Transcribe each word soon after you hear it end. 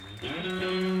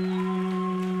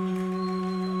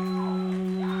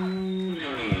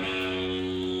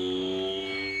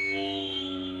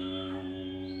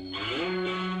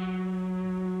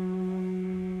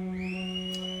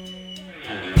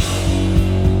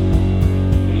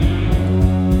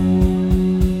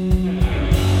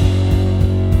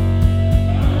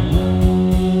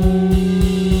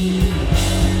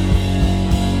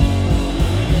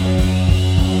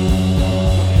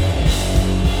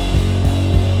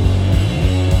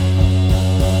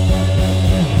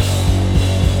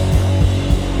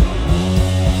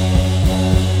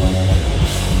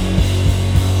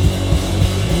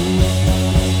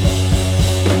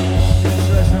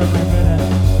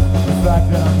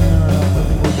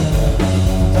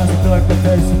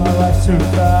Too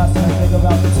fast, and I think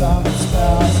about the time that's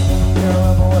past. Can't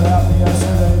remember what happened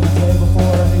yesterday, the day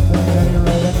before, anything at any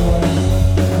rate anyway.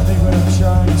 I think what I'm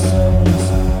trying to say is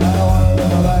I don't want to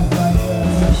live a life like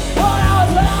this. When I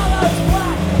was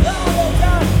black, all the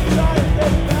time, trying to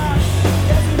think back.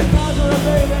 Guessing the cause of a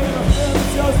baby, and a feeling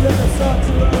shows me the sun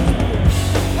to rose me.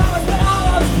 I was black,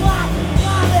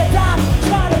 all the time,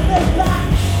 trying to think back.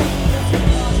 Guessing the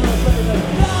cause of a baby,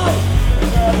 no!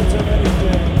 Never too many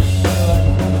things.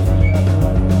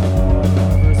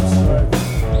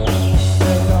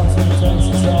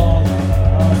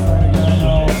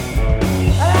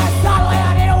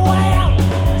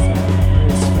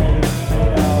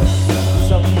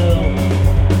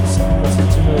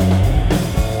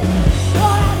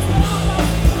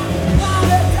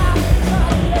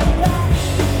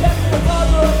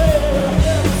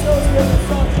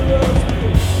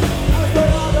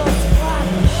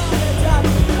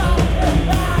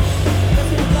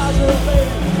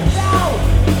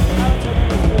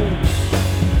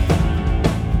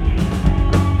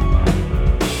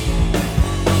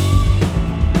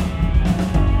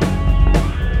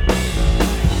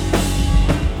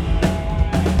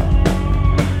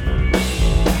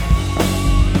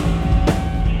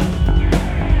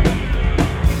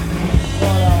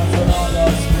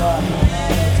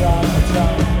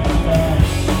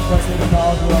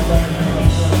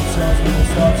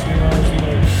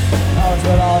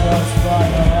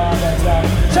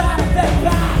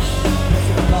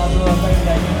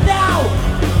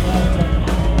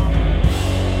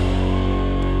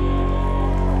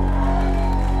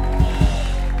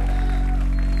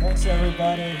 Thanks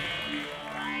everybody.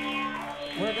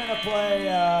 We're gonna play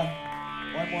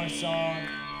one more song,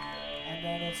 and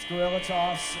then it's Gorilla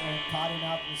Toss and Potty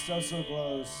Mouth and Social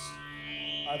Glows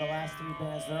are the last three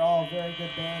bands. They're all very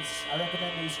good bands. I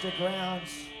recommend that you stick around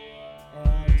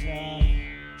and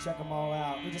check them all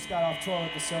out. We just got off tour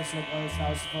with the Social Glows. That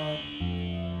was fun.